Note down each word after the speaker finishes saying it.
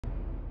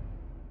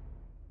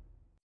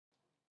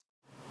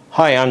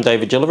Hi, I'm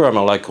David Gilliver. I'm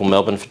a local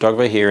Melbourne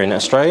photographer here in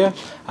Australia.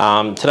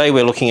 Today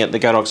we're looking at the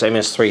Godox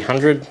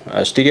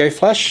MS300 studio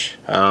flash.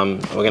 We're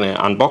going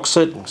to unbox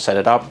it, set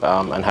it up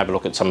and have a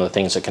look at some of the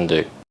things it can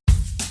do.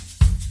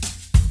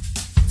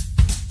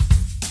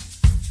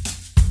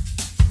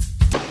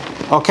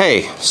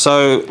 Okay,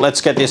 so let's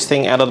get this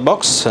thing out of the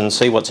box and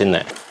see what's in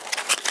there.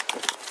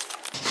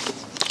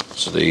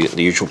 So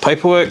the usual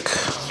paperwork,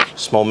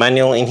 small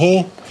manual in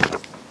here.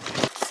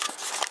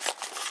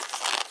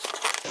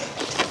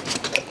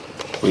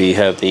 We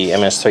have the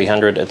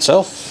MS300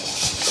 itself,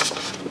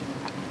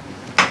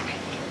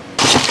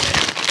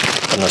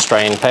 an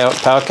Australian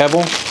power cable,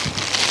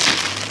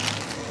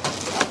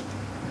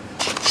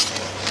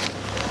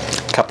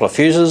 a couple of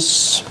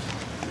fuses,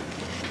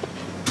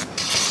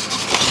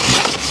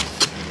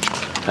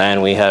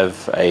 and we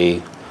have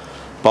a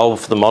bulb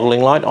for the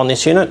modelling light on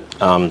this unit.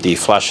 The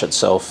flash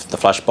itself, the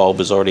flash bulb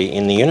is already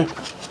in the unit.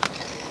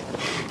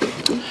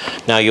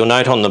 Now you'll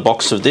note on the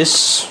box of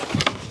this,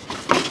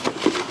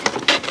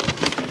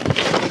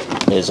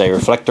 there's a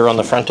reflector on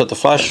the front of the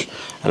flash,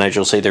 and as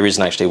you'll see there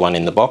isn't actually one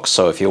in the box,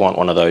 so if you want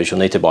one of those you'll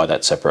need to buy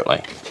that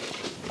separately.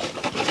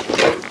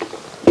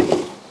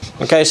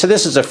 Okay, so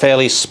this is a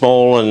fairly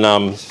small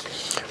and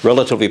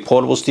relatively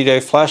portable studio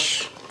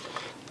flash,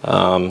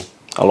 a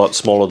lot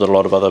smaller than a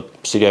lot of other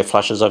studio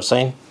flashes I've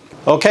seen.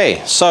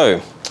 Okay,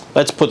 so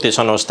let's put this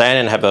onto a stand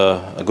and have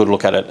a good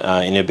look at it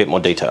in a bit more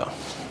detail.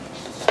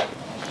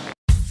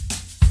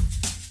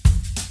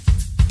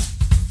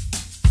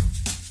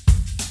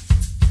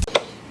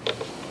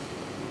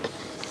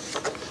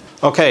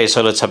 Okay,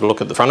 so let's have a look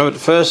at the front of it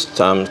first.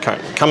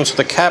 Comes with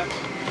a cap.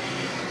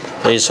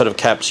 These sort of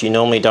caps, you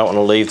normally don't want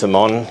to leave them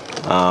on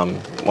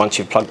once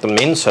you've plugged them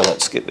in, so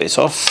let's get this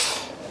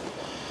off.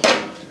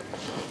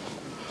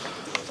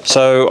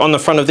 So on the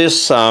front of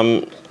this,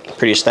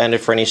 pretty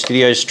standard for any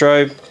studio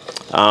strobe.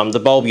 The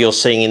bulb you're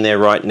seeing in there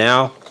right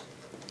now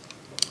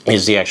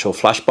is the actual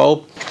flash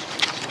bulb.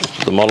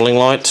 The modelling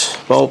light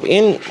bulb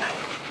in.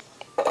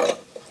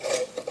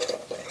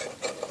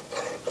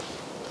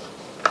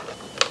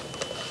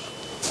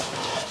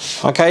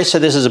 Okay, so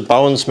this is a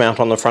Bowens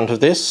mount on the front of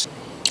this.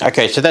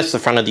 Okay, so that's the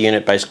front of the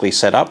unit basically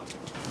set up.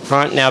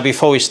 Right, now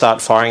before we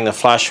start firing the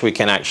flash, we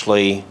can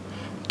actually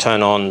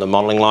turn on the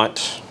modelling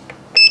light.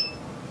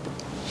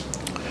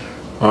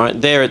 Right,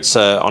 there it's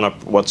on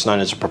what's known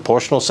as a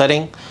proportional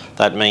setting.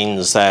 That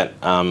means that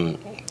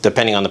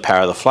depending on the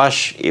power of the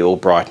flash, it will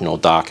brighten or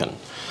darken.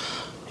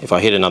 If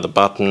I hit another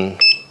button,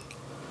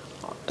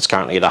 it's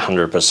currently at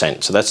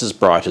 100%, so that's as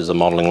bright as the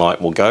modelling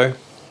light will go.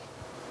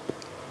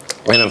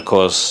 And of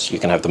course you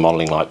can have the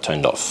modelling light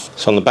turned off.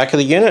 So on the back of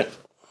the unit,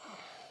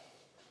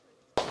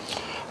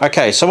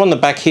 okay, so on the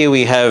back here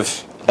we have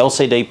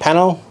LCD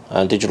panel,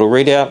 digital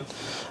readout.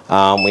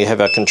 We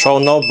have our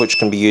control knob which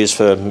can be used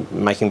for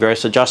making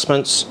various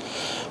adjustments.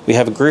 We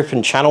have a group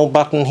and channel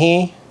button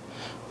here.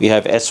 We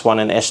have S1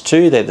 and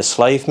S2, they're the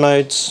slave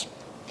modes.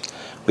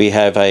 We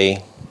have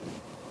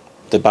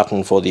the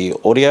button for the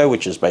audio,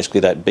 which is basically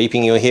that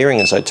beeping you're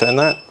hearing as I turn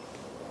that.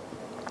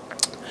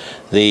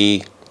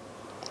 The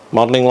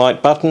modelling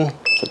light button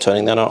for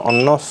turning that on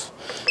and off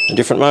in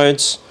different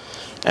modes,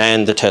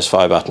 and the test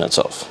fire button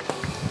itself.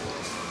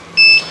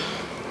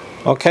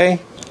 Okay,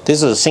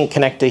 this is a sync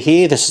connector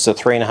here. This is a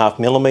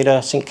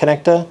 3.5mm sync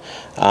connector,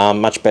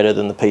 much better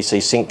than the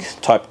PC sync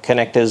type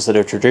connectors that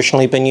have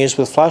traditionally been used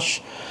with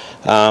flash.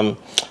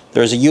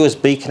 There is a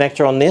USB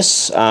connector on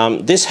this.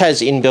 This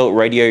has inbuilt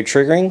radio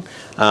triggering,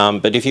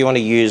 but if you want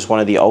to use one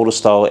of the older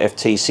style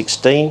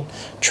FT16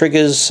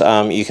 triggers,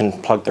 you can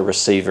plug the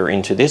receiver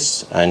into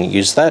this and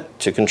use that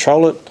to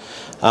control it.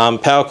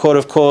 Power cord,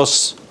 of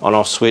course, on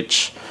off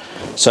switch.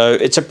 So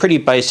it's a pretty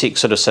basic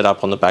sort of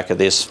setup on the back of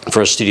this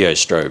for a studio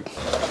strobe.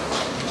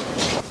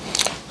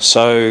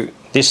 So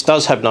this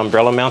does have an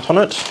umbrella mount on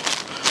it.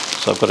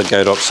 So I've got a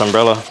Godox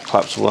umbrella,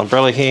 collapsible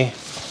umbrella here.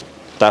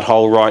 That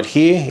hole right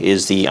here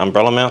is the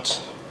umbrella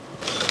mount.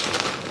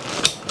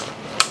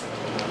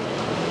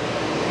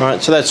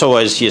 Right, so that's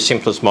always your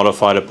simplest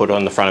modifier to put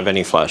on the front of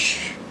any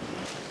flash.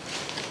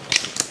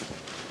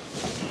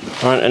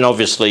 Right, and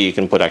obviously you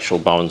can put actual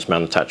Bowens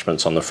mount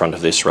attachments on the front of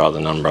this rather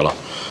than umbrella.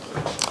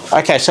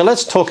 Okay, so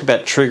let's talk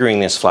about triggering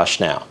this flash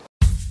now.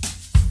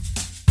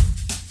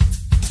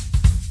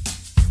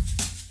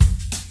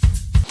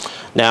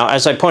 Now,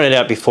 as I pointed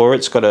out before,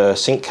 it's got a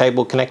sync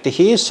cable connector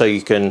here, so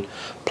you can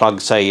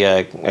plug, say,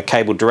 a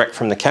cable direct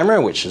from the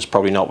camera, which is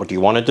probably not what you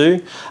want to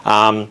do.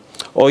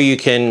 Or you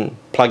can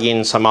plug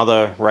in some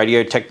other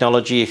radio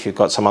technology if you've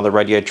got some other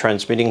radio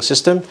transmitting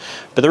system.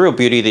 But the real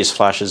beauty of this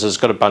flash is it's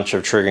got a bunch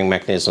of triggering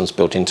mechanisms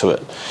built into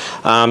it.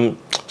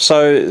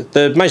 So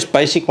the most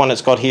basic one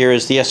it's got here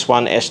is the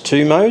S1,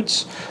 S2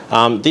 modes.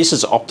 This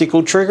is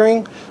optical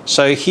triggering.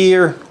 So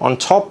here on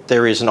top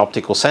there is an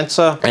optical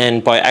sensor,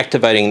 and by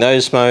activating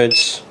those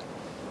modes,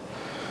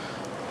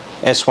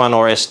 S1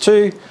 or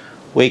S2,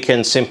 we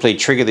can simply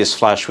trigger this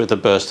flash with a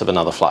burst of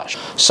another flash.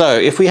 So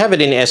if we have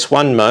it in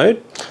S1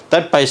 mode,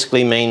 that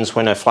basically means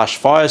when a flash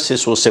fires,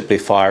 this will simply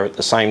fire at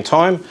the same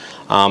time.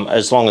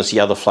 as long as the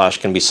other flash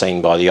can be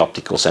seen by the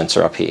optical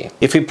sensor up here.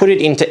 If we put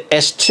it into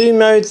S2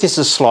 mode, this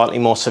is slightly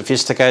more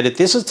sophisticated.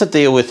 This is to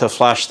deal with a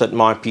flash that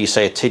might be,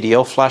 say, a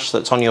TDL flash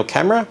that's on your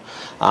camera.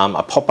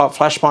 A pop-up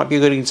flash might be a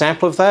good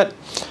example of that,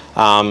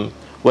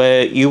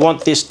 where you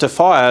want this to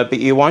fire, but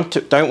you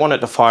don't want it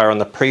to fire on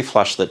the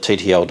pre-flash that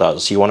TTL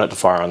does. You want it to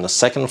fire on the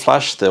second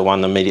flash, the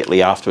one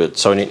immediately after it.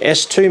 So in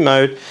S2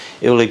 mode,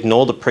 it will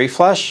ignore the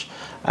pre-flash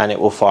and it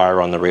will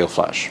fire on the real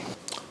flash.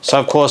 So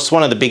of course,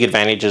 one of the big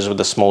advantages with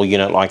a small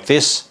unit like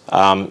this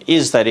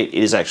is that it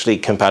is actually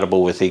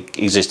compatible with the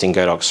existing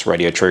Godox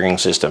radio triggering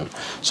system.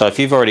 So if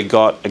you've already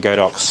got a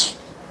Godox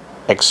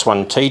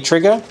X1T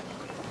trigger,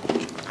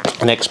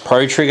 an X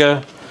Pro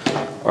trigger,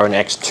 or an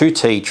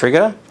X2T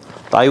trigger,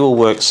 they will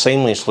work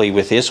seamlessly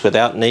with this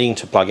without needing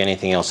to plug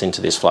anything else into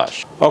this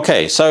flash.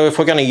 Okay, so if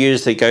we're going to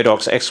use the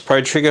Godox X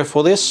Pro trigger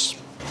for this,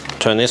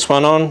 turn this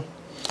one on.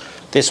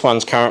 This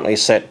one's currently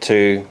set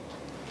to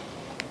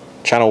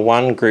channel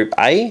 1 group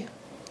A,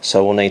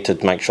 so we'll need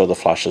to make sure the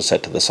flash is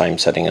set to the same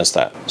setting as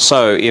that.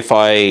 So if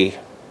I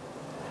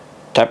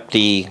tap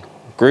the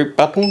group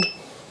button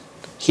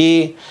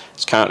here,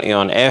 it's currently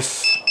on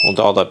F, we'll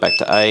dial that back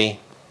to A.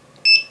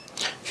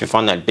 If you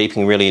find that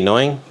beeping really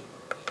annoying,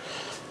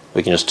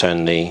 we can just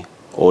turn the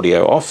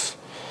audio off.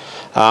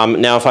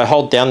 Now if I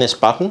hold down this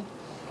button,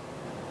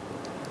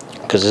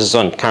 because this is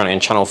currently on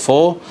channel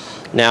 4,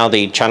 now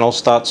the channel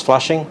starts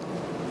flashing.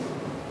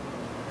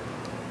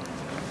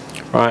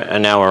 Right,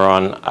 and now we're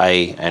on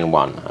A and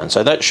 1. And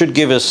so that should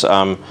give us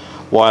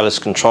wireless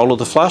control of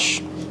the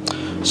flash.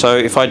 So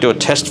if I do a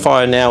test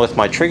fire now with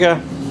my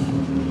trigger,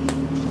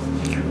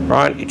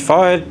 right, it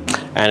fired,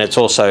 and it's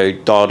also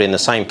dialed in the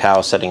same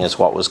power setting as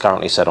what was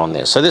currently set on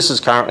there. So this is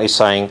currently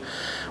saying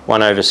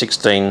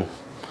 1/16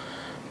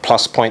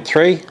 plus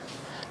 0.3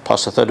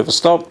 plus 1/3 of a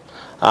stop.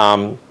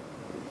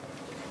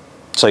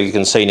 So you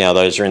can see now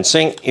those are in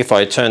sync. If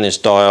I turn this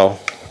dial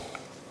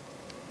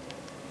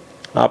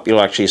up,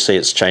 you'll actually see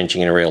it's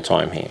changing in real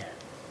time here.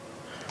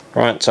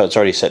 Right, so it's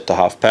already set to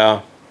half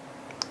power.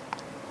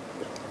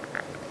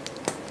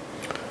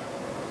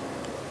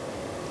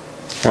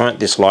 Right,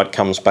 this light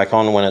comes back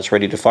on when it's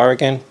ready to fire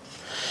again.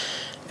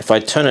 If I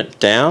turn it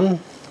down,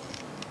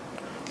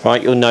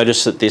 right, you'll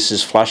notice that this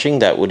is flashing.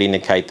 That would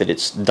indicate that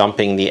it's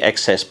dumping the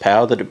excess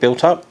power that it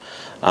built up.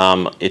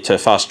 To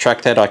fast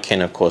track that, I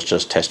can of course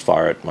just test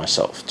fire it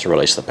myself to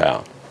release the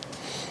power.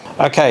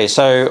 Okay,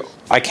 so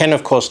I can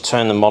of course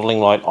turn the modelling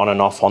light on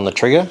and off on the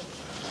trigger.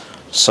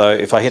 So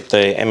if I hit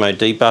the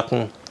MOD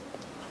button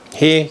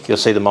here, you'll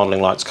see the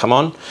modelling lights come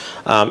on.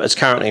 It's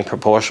currently in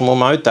proportional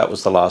mode. That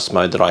was the last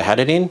mode that I had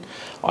it in.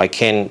 I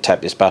can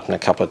tap this button a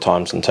couple of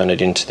times and turn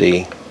it into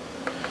the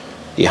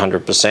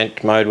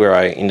 100% mode where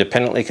I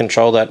independently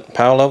control that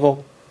power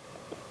level.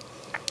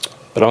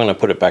 But I'm going to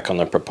put it back on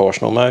the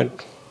proportional mode.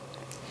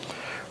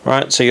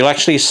 Right, so you'll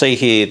actually see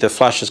here the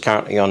flash is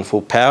currently on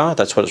full power.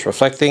 That's what it's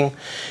reflecting.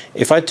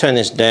 If I turn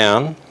this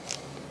down,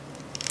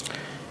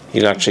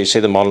 you'll actually see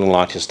the modelling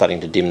light is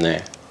starting to dim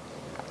there.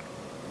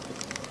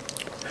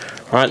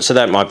 Right, so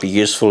that might be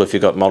useful if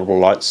you've got multiple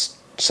lights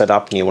set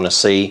up and you want to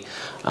see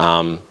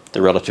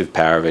the relative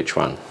power of each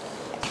one.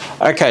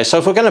 Okay, so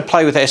if we're going to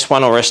play with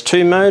S1 or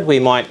S2 mode, we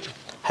might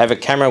have a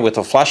camera with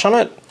a flash on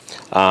it.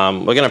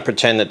 We're going to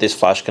pretend that this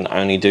flash can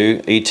only do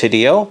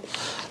ETDL.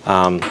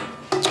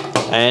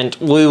 And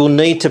we will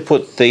need to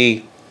put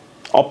the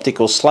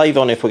optical slave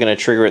on if we're going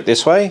to trigger it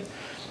this way.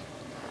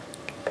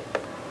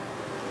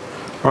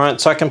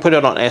 Alright, so I can put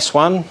it on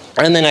S1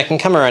 and then I can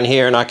come around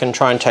here and I can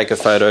try and take a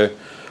photo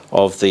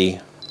of the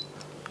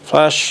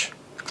flash.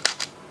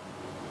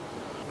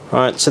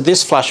 Alright, so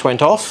this flash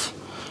went off,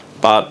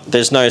 but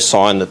there's no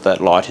sign that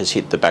that light has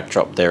hit the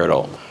backdrop there at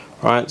all.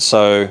 Alright,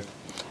 so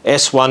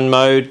S1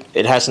 mode,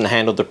 it hasn't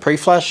handled the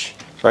pre-flash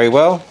very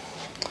well.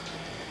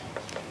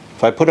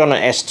 If I put on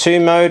an S2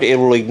 mode, it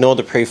will ignore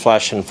the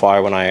pre-flash and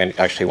fire when I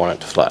actually want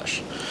it to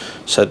flash.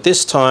 So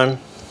this time,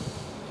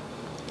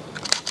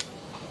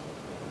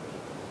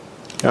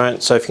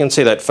 alright, so if you can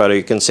see that photo,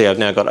 you can see I've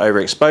now got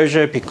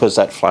overexposure because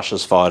that flash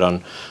is fired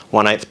on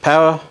 1/8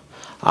 power,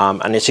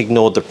 and it's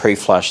ignored the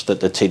pre-flash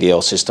that the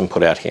TDL system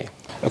put out here.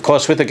 Of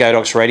course, with the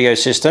Godox radio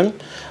system,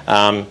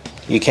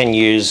 you can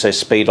use a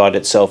speedlight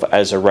itself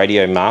as a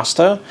radio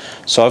master.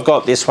 So I've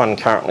got this one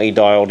currently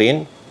dialed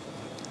in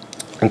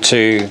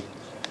to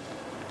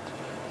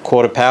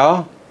 1/4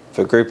 power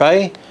for group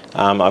A.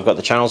 I've got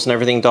the channels and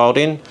everything dialed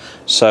in.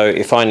 So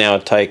if I now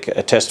take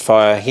a test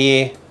fire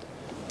here,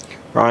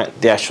 right,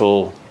 the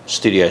actual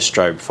studio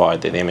strobe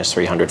fired there, the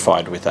MS300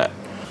 fired with that.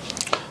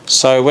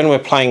 So when we're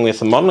playing with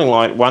the modelling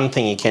light, one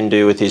thing you can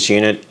do with this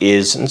unit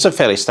is, and it's a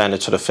fairly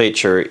standard sort of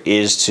feature,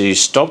 is to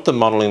stop the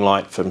modelling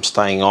light from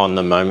staying on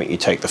the moment you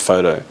take the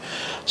photo.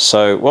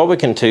 So what we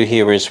can do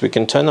here is we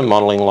can turn the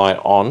modelling light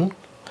on,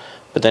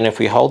 but then if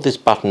we hold this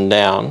button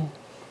down,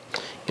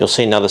 you'll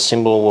see another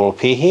symbol will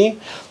appear here.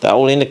 That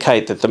will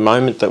indicate that the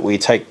moment that we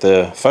take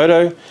the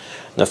photo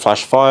and the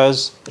flash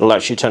fires, it'll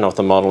actually turn off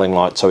the modelling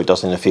light so it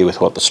doesn't interfere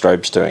with what the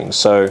strobe's doing.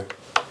 So,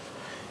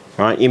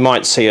 right, you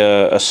might see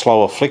a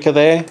slower flicker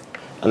there,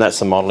 and that's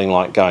the modelling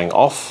light going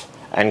off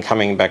and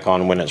coming back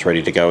on when it's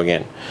ready to go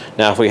again.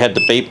 Now if we had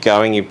the beep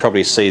going, you'd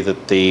probably see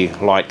that the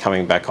light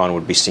coming back on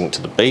would be synced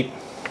to the beep.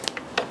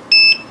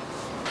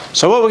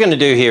 So what we're going to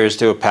do here is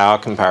do a power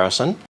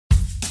comparison.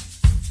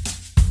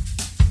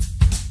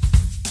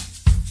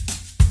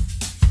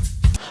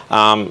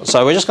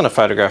 So we're just going to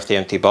photograph the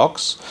empty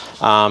box.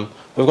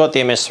 We've got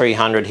the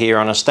MS300 here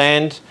on a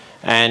stand,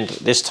 and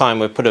this time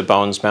we've put a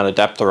Bowens mount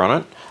adapter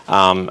on it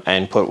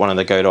and put one of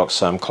the Godox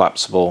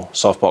collapsible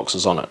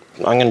softboxes on it.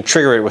 I'm going to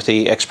trigger it with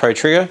the X Pro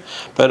trigger,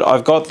 but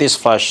I've got this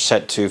flash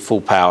set to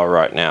full power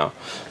right now.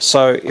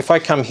 So if I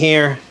come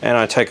here and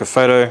I take a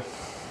photo,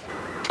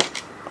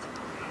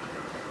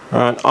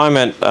 right, I'm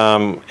at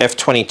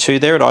f22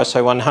 there at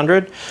ISO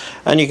 100,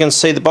 and you can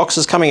see the box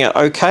is coming out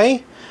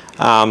okay.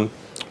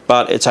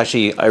 But it's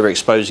actually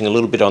overexposing a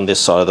little bit on this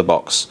side of the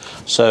box.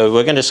 So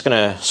we're just going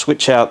to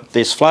switch out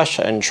this flash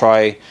and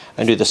try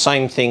and do the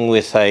same thing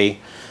with a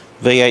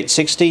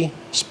V860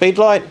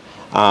 speedlight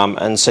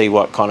and see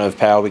what kind of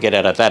power we get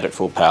out of that at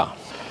full power.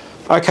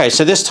 Okay,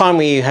 so this time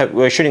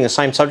we're shooting the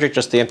same subject,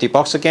 just the empty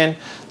box again.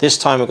 This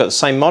time we've got the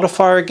same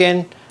modifier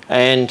again,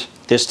 and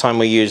this time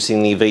we're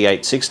using the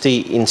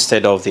V860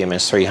 instead of the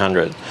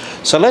MS300.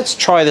 So let's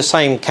try the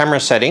same camera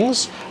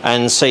settings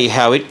and see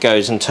how it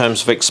goes in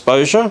terms of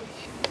exposure.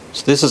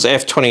 So this is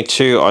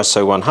f22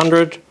 ISO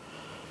 100,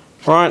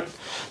 right?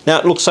 Now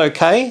it looks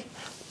okay,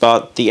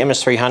 but the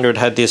MS300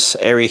 had this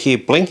area here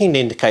blinking to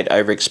indicate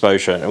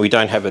overexposure, and we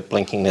don't have it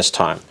blinking this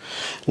time.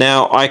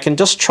 Now I can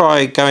just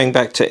try going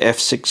back to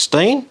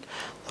f16,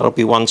 that'll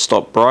be one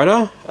stop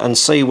brighter, and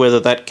see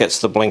whether that gets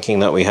the blinking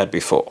that we had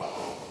before.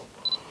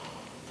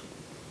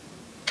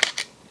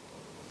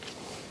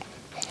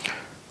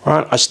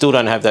 Right, I still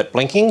don't have that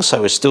blinking,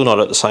 so we're still not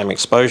at the same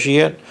exposure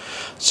yet.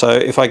 So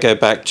if I go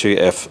back to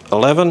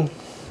F11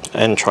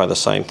 and try the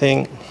same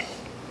thing.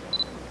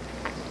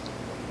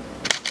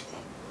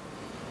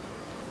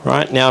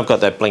 Right, now I've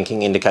got that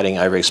blinking indicating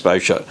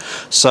overexposure.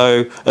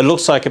 So it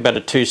looks like about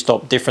a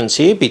 2-stop difference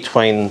here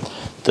between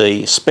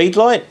the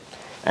speedlight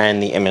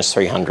and the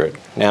MS300.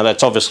 Now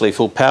that's obviously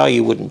full power.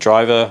 You wouldn't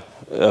drive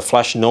a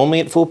flash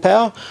normally at full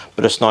power,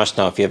 but it's nice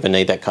to know if you ever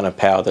need that kind of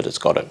power that it's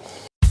got it.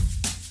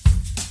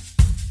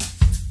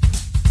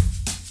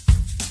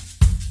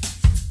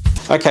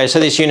 Okay, so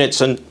this unit's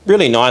a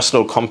really nice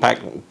little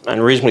compact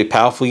and reasonably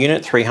powerful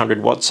unit,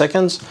 300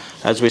 watt-seconds.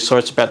 As we saw,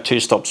 it's about 2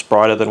 stops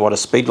brighter than what a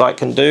speedlight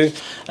can do.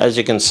 As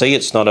you can see,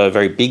 it's not a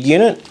very big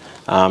unit.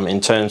 In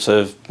terms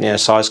of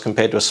size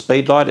compared to a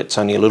speedlight, it's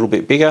only a little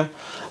bit bigger.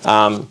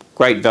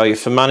 Great value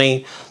for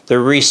money. The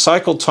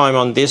recycle time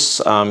on this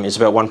is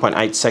about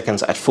 1.8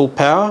 seconds at full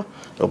power.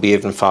 It'll be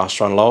even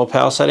faster on lower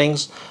power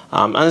settings,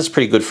 and it's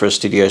pretty good for a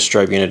studio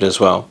strobe unit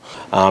as well.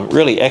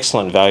 Really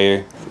excellent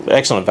value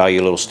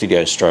little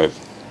studio strobe.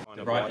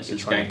 The brightness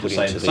is going to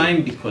stay the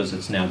same because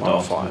it's now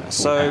dialed.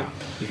 So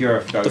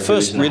the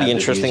first really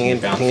interesting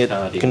thing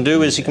it can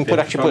do is you can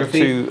actually put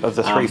 2 of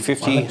the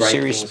 350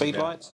 series speedlights.